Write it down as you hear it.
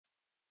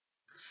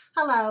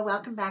Hello,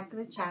 welcome back to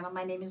the channel.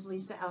 My name is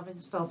Lisa Elvin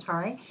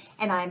Stoltari,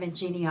 and I'm a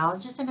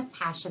genealogist and a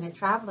passionate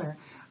traveler.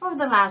 Over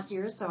the last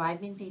year or so,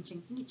 I've been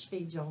featuring each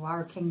fille du roi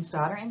or king's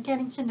daughter and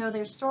getting to know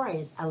their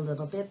stories a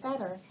little bit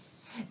better.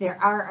 There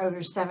are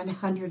over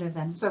 700 of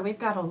them, so we've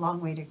got a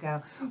long way to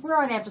go. We're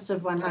on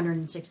episode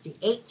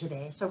 168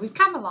 today, so we've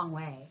come a long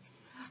way.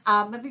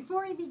 But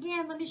before we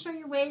begin, let me show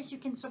you ways you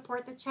can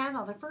support the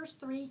channel. The first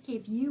three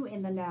keep you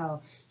in the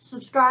know.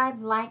 Subscribe,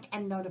 like,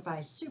 and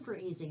notify. Super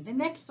easy. The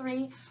next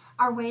three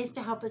are ways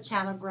to help the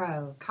channel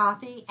grow.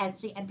 Coffee,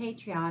 Etsy, and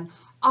Patreon,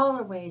 all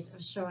are ways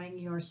of showing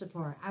your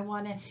support. I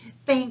want to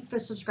thank the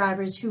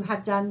subscribers who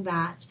have done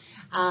that,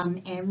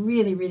 and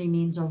really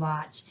means a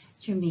lot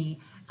to me.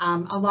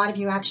 A lot of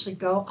you actually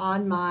go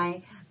on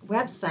my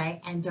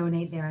website and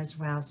donate there as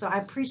well. So I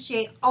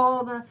appreciate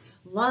all the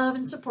love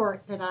and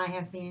support that I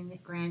have been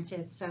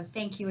granted. So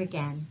thank you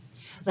again.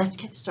 Let's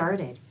get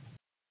started.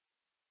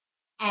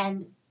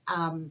 And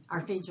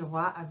our fille du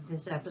roi of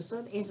this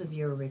episode is a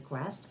viewer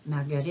request,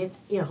 Marguerite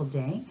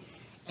Hyardin.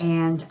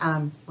 And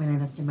when I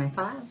looked in my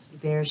files,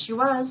 there she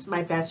was,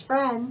 my best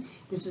friend.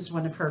 This is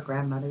one of her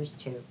grandmothers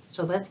too.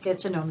 So let's get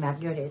to know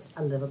Marguerite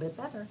a little bit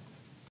better.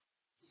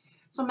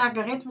 So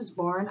Marguerite was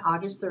born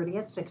August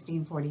 30th,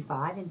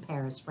 1645 in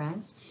Paris,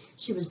 France.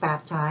 She was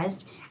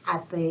baptized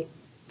at the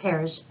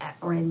parish,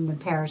 or in the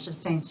parish of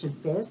Saint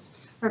Sulpice.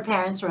 Her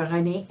parents were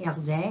René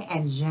Hiardin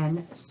and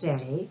Jeanne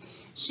Serré.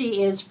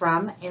 She is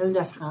from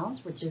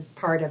Île-de-France, which is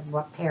part of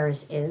what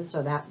Paris is,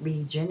 so that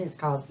region is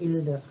called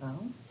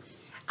Île-de-France.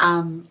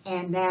 And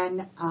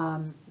then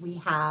we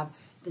have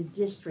the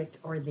district,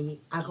 or the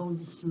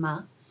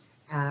arrondissement,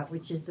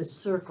 which is the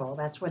circle.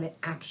 That's what it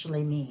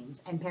actually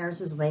means. And Paris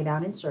is laid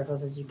out in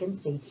circles, as you can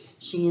see.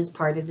 She is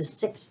part of the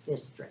 6th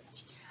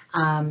district.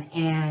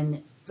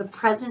 And the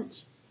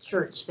present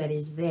church that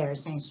is there,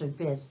 Saint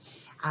Sulpice,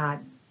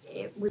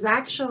 it was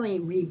actually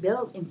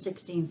rebuilt in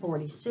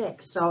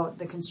 1646. So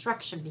the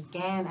construction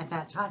began at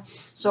that time.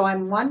 So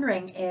I'm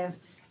wondering if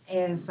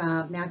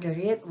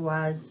Marguerite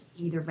was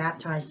either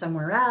baptized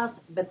somewhere else,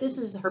 but this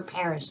is her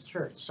parish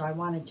church, so I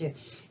wanted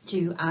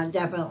to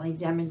definitely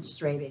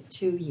demonstrate it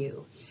to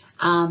you.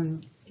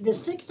 The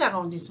 6th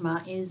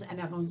arrondissement is an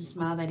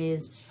arrondissement that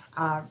is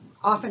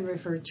often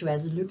referred to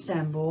as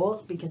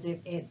Luxembourg because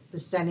the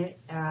Senate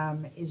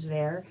is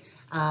there,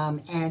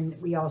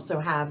 and we also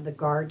have the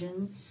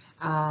garden,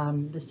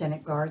 the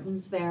Senate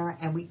gardens there,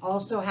 and we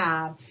also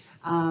have,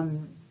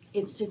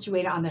 it's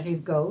situated on the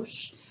rive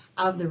gauche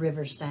of the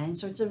River Seine.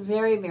 So it's a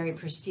very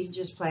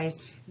prestigious place.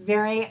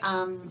 Very,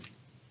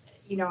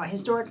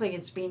 historically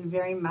it's been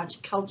very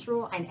much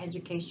cultural and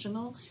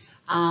educational.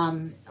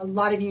 A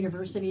lot of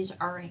universities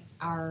are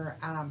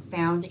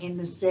found in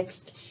the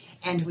 6th,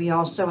 and we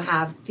also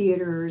have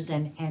theaters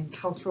and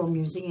cultural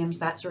museums,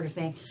 that sort of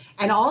thing.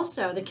 And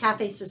also the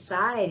Cafe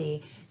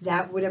Society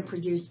that would have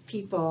produced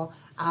people,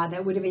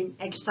 that would have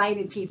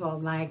excited people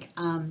like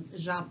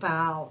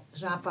Jean-Paul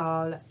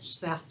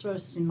Sartre,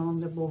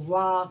 Simone de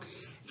Beauvoir,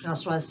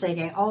 François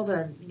Séguin, all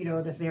the,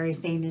 the very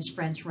famous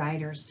French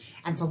writers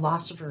and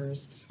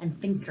philosophers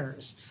and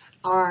thinkers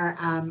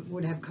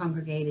would have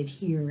congregated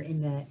here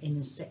in the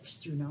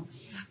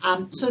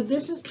 6th, So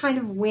this is kind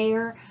of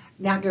where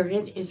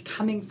Marguerite is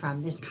coming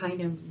from, this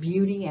kind of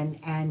beauty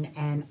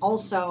and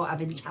also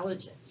of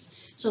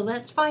intelligence. So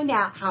let's find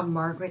out how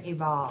Margaret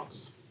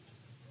evolves.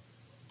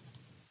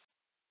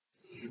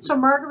 So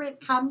Margaret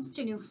comes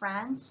to New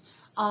France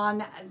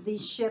on the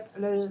ship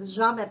Le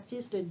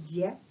Jean-Baptiste de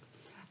Dieppe.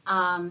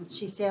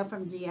 She sailed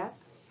from Dieppe,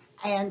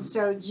 and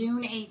so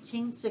June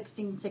 18,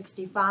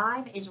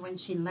 1665 is when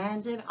she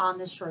landed on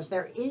the shores.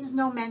 There is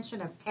no mention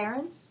of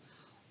parents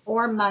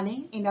or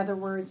money. In other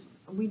words,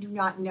 we do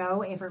not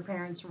know if her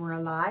parents were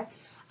alive,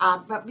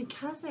 but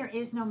because there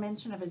is no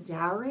mention of a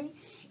dowry,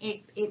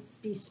 it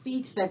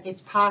bespeaks that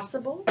it's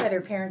possible that her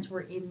parents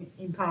were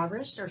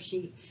impoverished,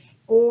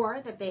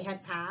 or that they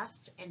had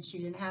passed and she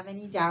didn't have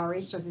any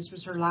dowry, so this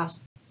was her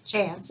last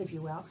chance, if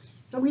you will.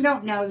 But we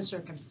don't know the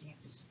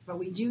circumstance. But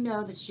we do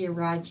know that she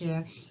arrived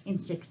here in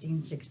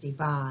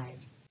 1665.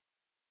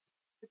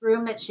 The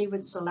groom that she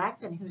would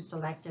select and who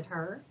selected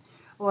her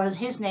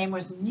his name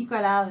was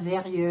Nicolas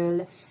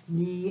Verriol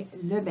née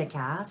Le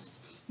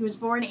Bécasse. He was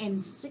born in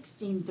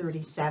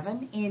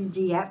 1637 in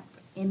Dieppe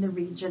in the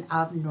region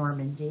of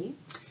Normandy.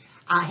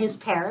 His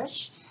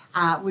parish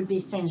would be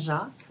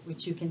Saint-Jacques,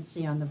 which you can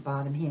see on the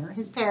bottom here.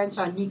 His parents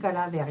are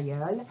Nicolas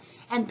Verriol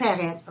and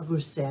Perrette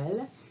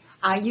Roussel.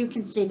 You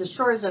can see the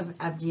shores of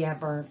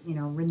Dieppe are,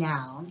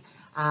 renowned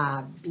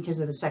because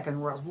of the Second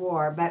World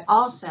War, but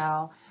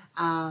also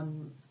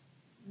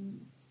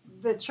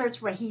the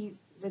church where he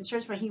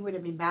would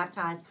have been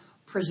baptized,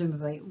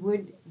 presumably,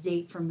 would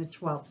date from the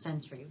 12th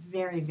century.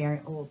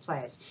 Very old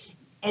place.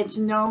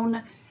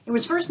 It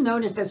was first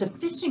noticed as a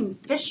fishing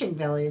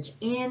village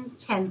in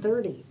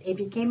 1030. It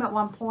became at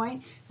one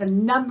point the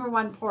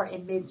 #1 port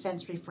in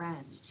mid-century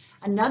France.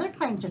 Another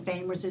claim to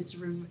fame was its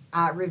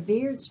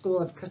revered school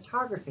of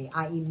cartography,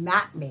 i.e.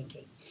 map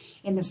making.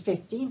 in the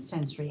 15th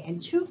century,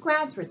 and 2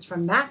 graduates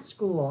from that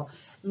school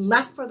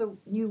left for the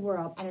New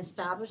World and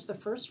established the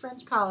first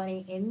French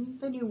colony in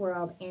the New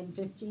World in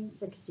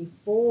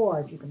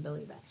 1564, if you can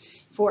believe it,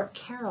 Fort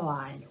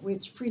Caroline,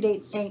 which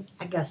predates St.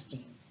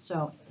 Augustine.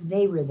 So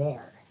they were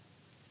there.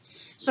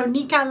 So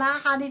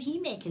Nicolas, how did he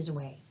make his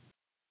way?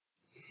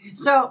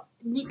 So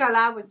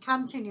Nicolas would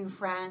come to New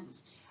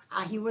France.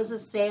 He was a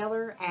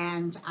sailor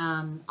and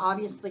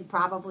obviously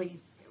probably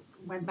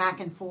went back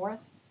and forth,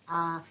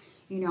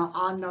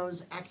 on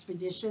those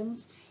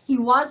expeditions. He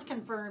was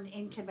confirmed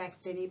in Quebec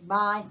City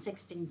by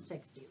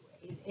 1660.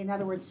 In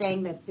other words,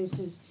 saying that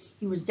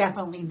he was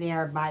definitely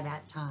there by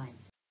that time.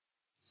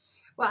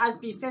 Well, as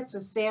befits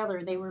a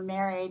sailor, they were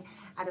married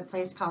at a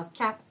place called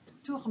Cap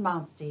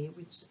Tourmenté,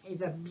 which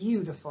is a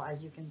beautiful,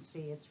 as you can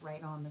see, it's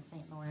right on the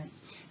St.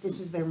 Lawrence. This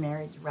is their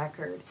marriage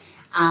record.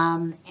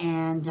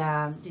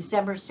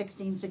 December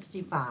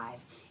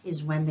 1665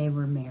 is when they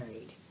were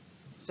married.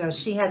 So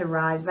she had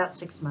arrived about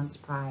 6 months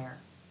prior.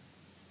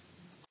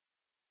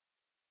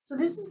 So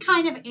this is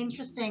kind of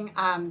interesting.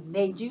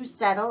 They do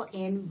settle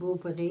in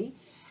Beaupré,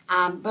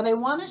 but I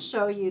want to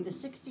show you the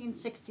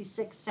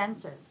 1666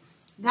 census.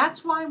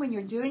 That's why when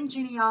you're doing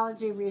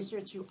genealogy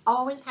research, you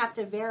always have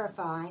to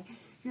verify,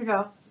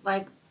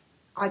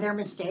 are there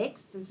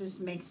mistakes? Does this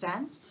make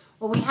sense?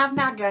 Well, we have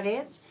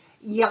Marguerite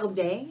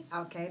Hyardin.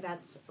 Okay,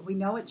 we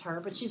know it's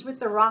her, but she's with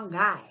the wrong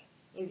guy.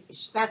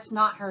 That's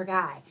not her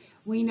guy.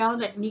 We know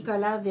that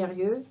Nicolas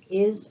Verieux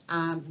is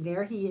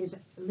there. He is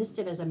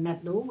listed as a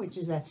matelot, which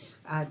is a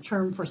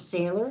term for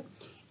sailor.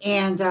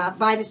 And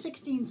by the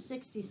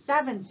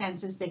 1667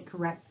 census, they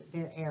correct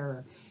their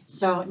error.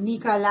 So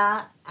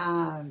Nicolas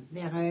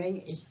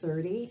Verieux is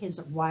 30.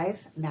 His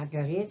wife,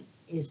 Marguerite,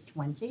 is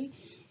 20.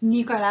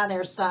 Nicolas,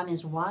 their son,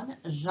 is 1.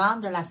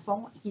 Jean de la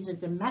Font, he's a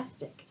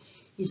domestic.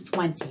 He's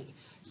 20.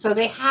 So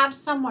they have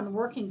someone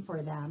working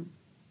for them,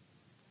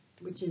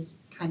 which is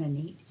kind of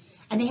neat.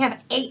 And they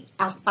have 8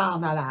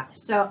 alpha.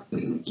 So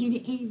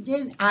he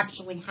did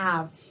actually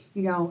have,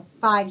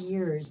 5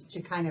 years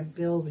to kind of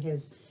build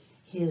his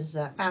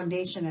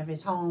foundation of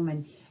his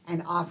home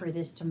and offer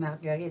this to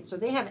Marguerite. So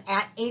they have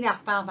 8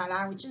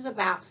 alpha, which is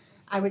about,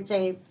 I would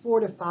say, 4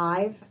 to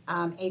 5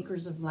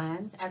 acres of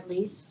land, at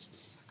least,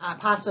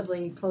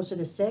 possibly closer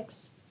to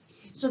 6.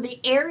 So the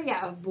area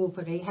of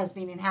Beaupré has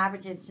been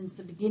inhabited since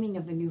the beginning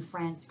of the New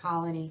France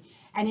colony.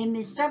 And in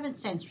the 7th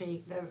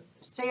century, the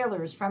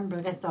sailors from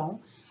Breton,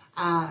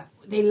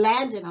 they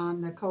landed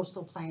on the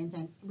coastal plains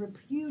and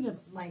reputed,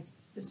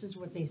 this is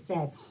what they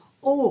said,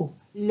 "Oh,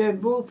 le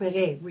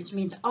Beaupré," which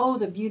means, "Oh,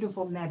 the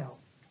beautiful meadow."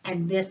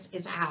 And this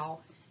is how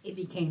it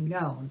became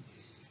known.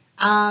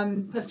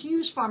 The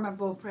fuse farm of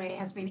Beaupré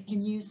has been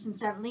in use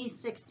since at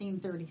least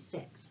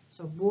 1636.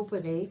 So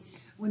Beaupré,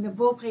 when the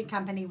Beaupré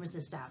Company was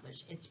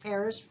established, its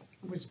parish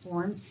was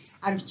formed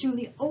out of 2 of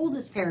the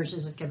oldest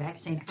parishes of Quebec,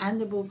 St.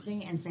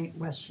 Anne-de-Beaupré and St.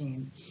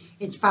 Westchine.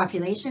 Its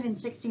population in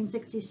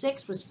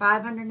 1666 was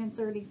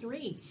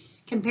 533,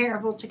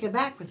 comparable to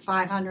Quebec with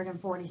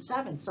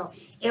 547. So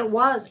it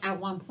was at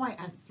one point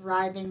a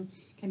thriving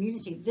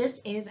community.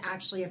 This is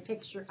actually a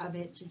picture of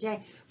it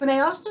today. But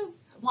I also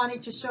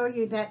wanted to show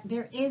you that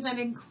there is an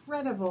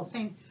incredible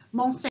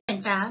Mont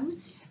Sainte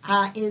Anne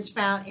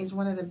is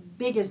one of the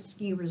biggest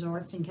ski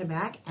resorts in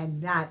Quebec,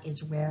 and that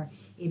is where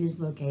it is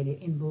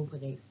located in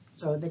Beaupré.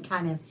 So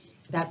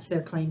that's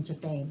their claim to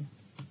fame.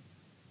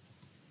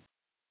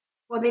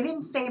 Well, they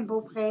didn't stay in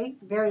Beaupré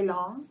very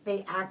long.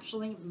 They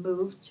actually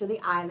moved to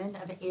the island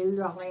of Île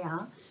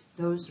d'Orléans.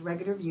 Those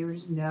regular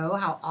viewers know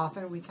how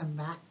often we come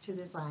back to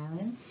this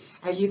island.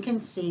 As you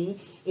can see,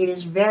 it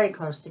is very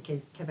close to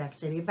Quebec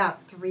City,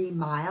 about 3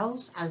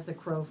 miles as the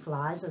crow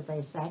flies, as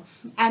they say.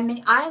 And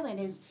the island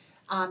is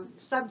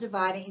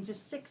subdivided into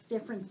 6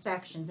 different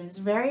sections. And it's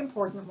very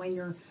important when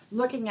you're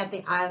looking at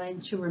the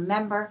island to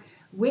remember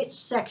which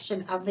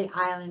section of the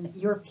island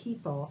your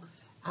people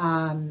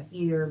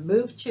either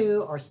moved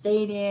to or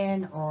stayed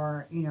in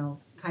or,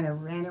 kind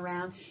of ran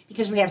around.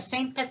 Because we have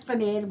Saint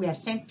Petronille, we have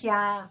Saint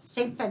Pierre,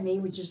 Saint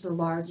Famille, which is the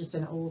largest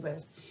and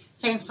oldest,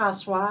 Saint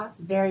François,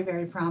 very,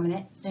 very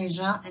prominent, Saint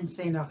Jean, and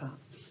Saint Laurent.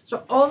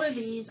 So all of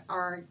these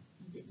are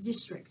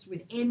districts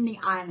within the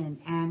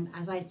island, and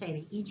as I say,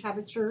 they each have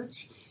a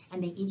church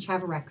and they each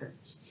have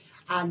records.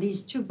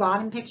 These 2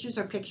 bottom pictures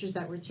are pictures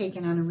that were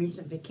taken on a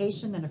recent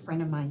vacation that a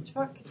friend of mine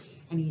took,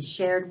 and he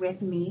shared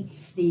with me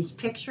these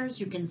pictures.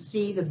 You can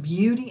see the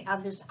beauty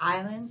of this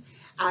island.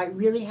 It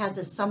really has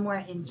a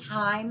somewhere in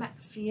time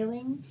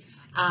feeling.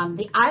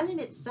 The island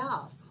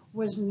itself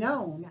was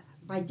known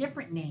by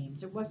different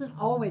names. It wasn't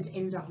always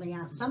Île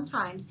d'Orléans.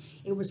 Sometimes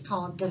it was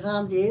called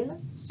Grande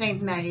Île,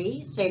 Sainte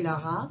Marie, Saint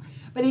Laurent,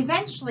 but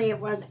eventually it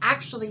was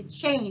actually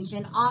changed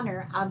in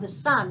honor of the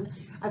son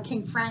of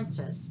King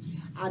Francis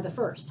I,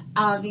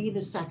 Henri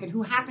II,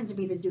 who happened to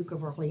be the Duke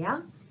of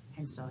Orléans,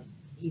 and so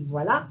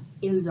voilà,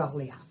 Île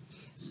d'Orléans.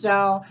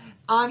 So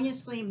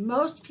obviously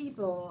most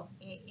people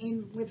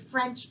with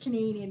French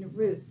Canadian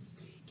roots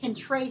can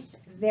trace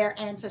their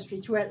ancestry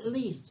to at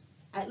least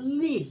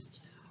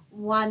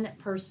one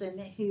person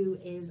who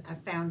is a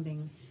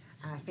founding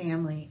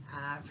family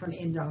from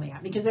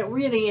Île-d'Orléans, because it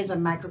really is a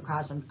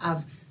microcosm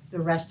of the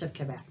rest of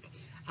Quebec,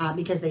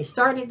 because they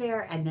started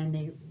there and then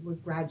they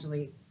would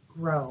gradually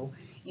grow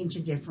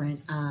into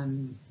different,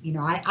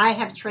 I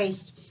have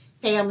traced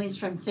families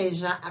from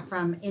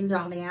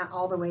Île-d'Orléans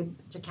all the way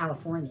to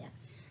California.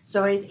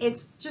 So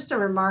it's just a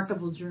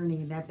remarkable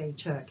journey that they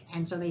took.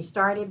 And so they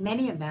started,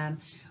 many of them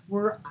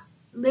were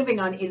living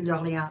on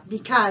Île-d'Orléans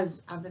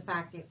because of the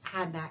fact it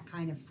had that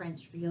kind of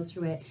French feel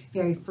to it,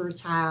 very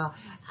fertile,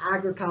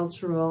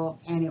 agricultural,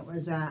 and it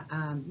was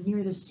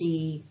near the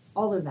sea,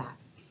 all of that.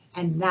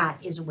 And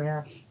that is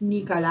where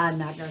Nicolas and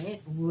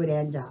Marguerite would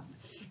end up.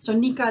 So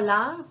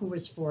Nicolas, who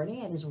was 40,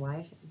 and his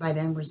wife by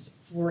then was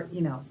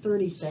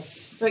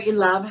 36. So you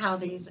love how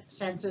these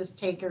census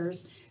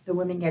takers, the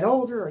women get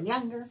older or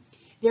younger.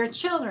 Their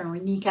children were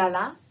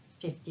Nicolas,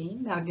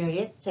 15,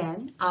 Marguerite,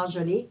 10,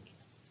 Angélique,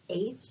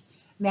 8,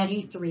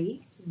 Marie,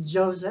 3,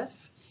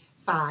 Joseph,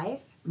 5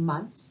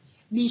 months.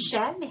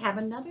 Michel, they have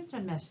another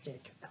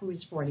domestic who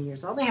is 40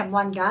 years old. They have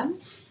 1 gun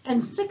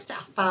and 6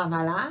 femmes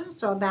valeurs,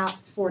 so about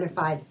 4 to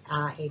 5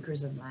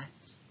 acres of land.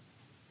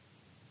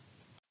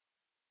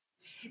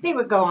 They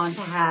would go on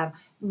to have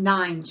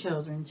 9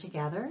 children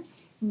together.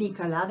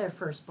 Nicolas, their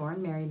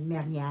firstborn, married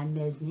Marianne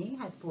Mesny,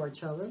 had 4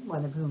 children,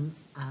 one of whom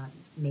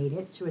made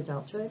it to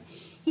adulthood.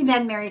 He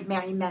then married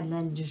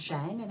Marie-Madeleine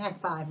Duchesne and had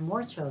 5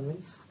 more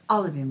children,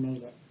 all of whom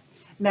made it.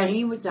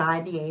 Marie would die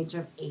at the age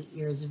of 8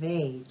 years of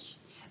age.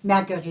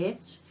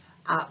 Marguerite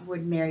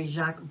would marry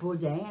Jacques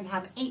Baudin and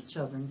have 8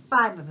 children,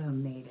 5 of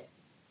whom made it.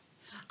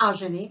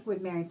 Angélique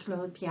would marry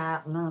Claude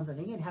Pierre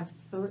Landry and have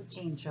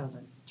 13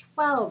 children,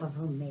 12 of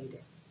whom made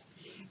it.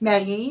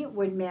 Marie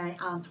would marry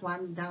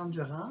Antoine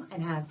d'Andurand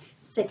and have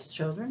 6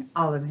 children,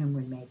 all of whom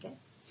would make it.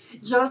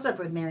 Joseph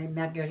would marry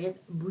Marguerite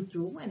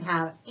Bouteau and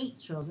have 8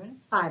 children,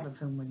 5 of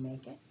whom would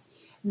make it.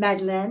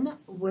 Madeleine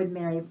would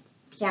marry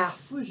Pierre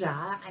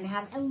Fougère and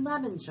have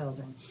 11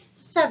 children,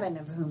 7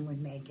 of whom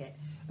would make it.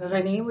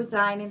 René would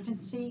die in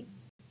infancy,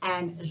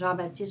 and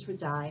Jean-Baptiste would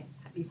die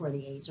before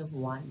the age of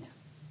 1.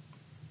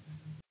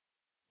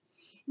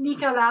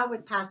 Nicolas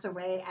would pass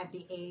away at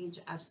the age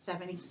of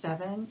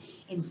 77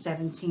 in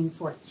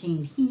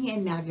 1714. He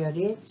and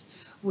Marguerite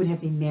would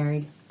have been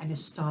married an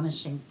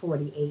astonishing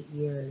 48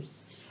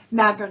 years.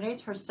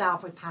 Marguerite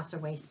herself would pass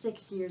away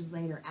 6 years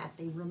later at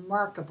the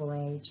remarkable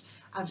age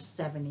of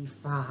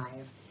 75.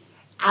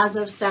 As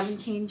of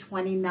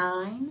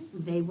 1729,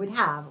 they would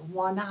have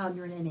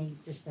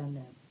 108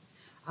 descendants,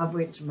 of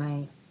which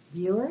my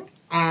viewer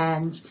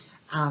and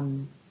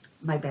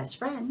my best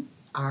friend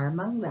are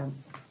among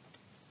them.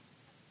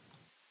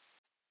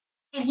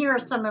 And here are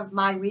some of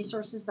my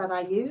resources that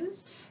I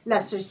use. La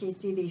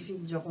Société des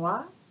Filles du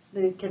Roi,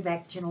 the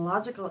Quebec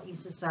Genealogical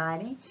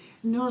Society,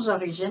 Nos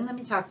Origins. Let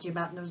me talk to you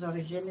about Nos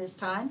Origins this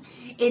time.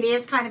 It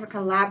is kind of a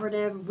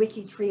collaborative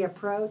wiki tree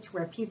approach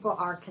where people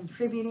are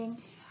contributing.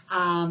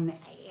 I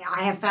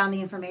have found the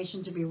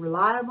information to be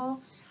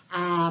reliable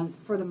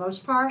for the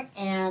most part,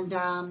 and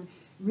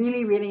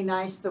really, really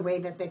nice the way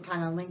that they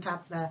kind of link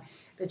up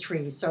the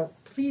trees. So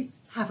please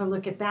have a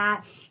look at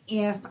that.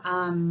 If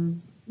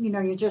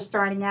you're just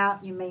starting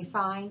out, you may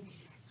find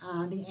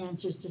the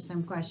answers to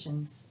some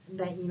questions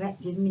that you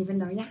didn't even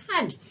know you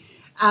had.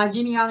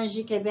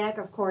 Genealogie Québec,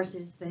 of course,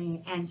 is the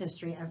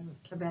ancestry of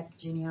Quebec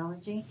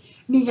genealogy.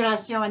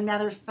 Migration,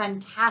 another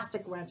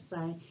fantastic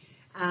website.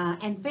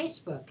 And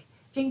Facebook,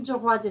 Filles du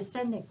Roi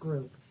Descendant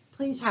Group.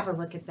 Please have a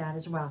look at that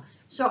as well.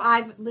 So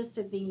I've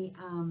listed the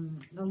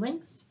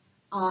links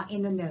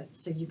in the notes,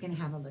 so you can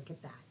have a look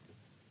at that.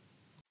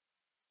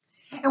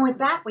 And with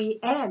that, we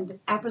end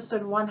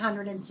episode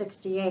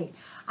 168.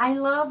 I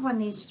love when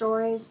these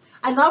stories,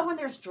 I love when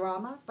there's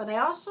drama, but I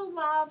also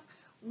love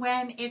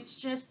when it's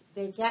just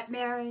they get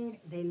married,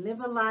 they live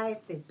a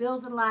life, they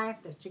build a life,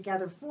 they're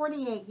together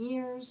 48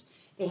 years,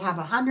 they have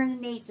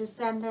 108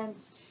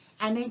 descendants,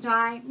 and they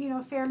die,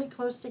 fairly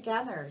close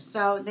together.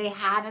 So they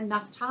had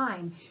enough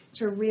time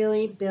to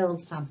really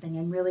build something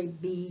and really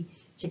be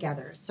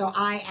together. So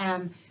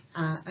I'm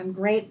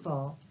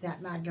grateful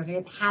that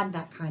Marguerite had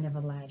that kind of a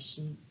life.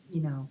 She,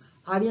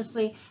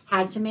 obviously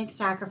had to make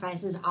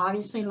sacrifices,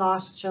 obviously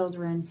lost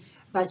children,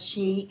 but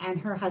she and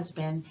her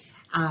husband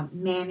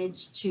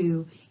managed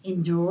to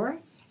endure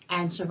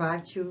and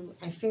survive to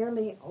a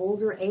fairly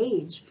older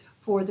age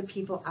for the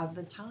people of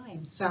the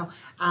time. So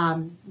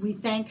we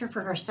thank her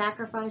for her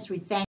sacrifice. We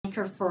thank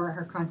her for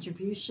her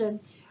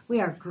contribution.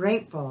 We are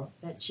grateful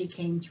that she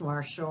came to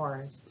our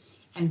shores,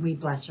 and we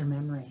bless her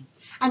memory.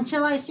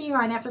 Until I see you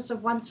on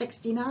episode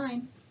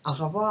 169, au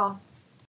revoir.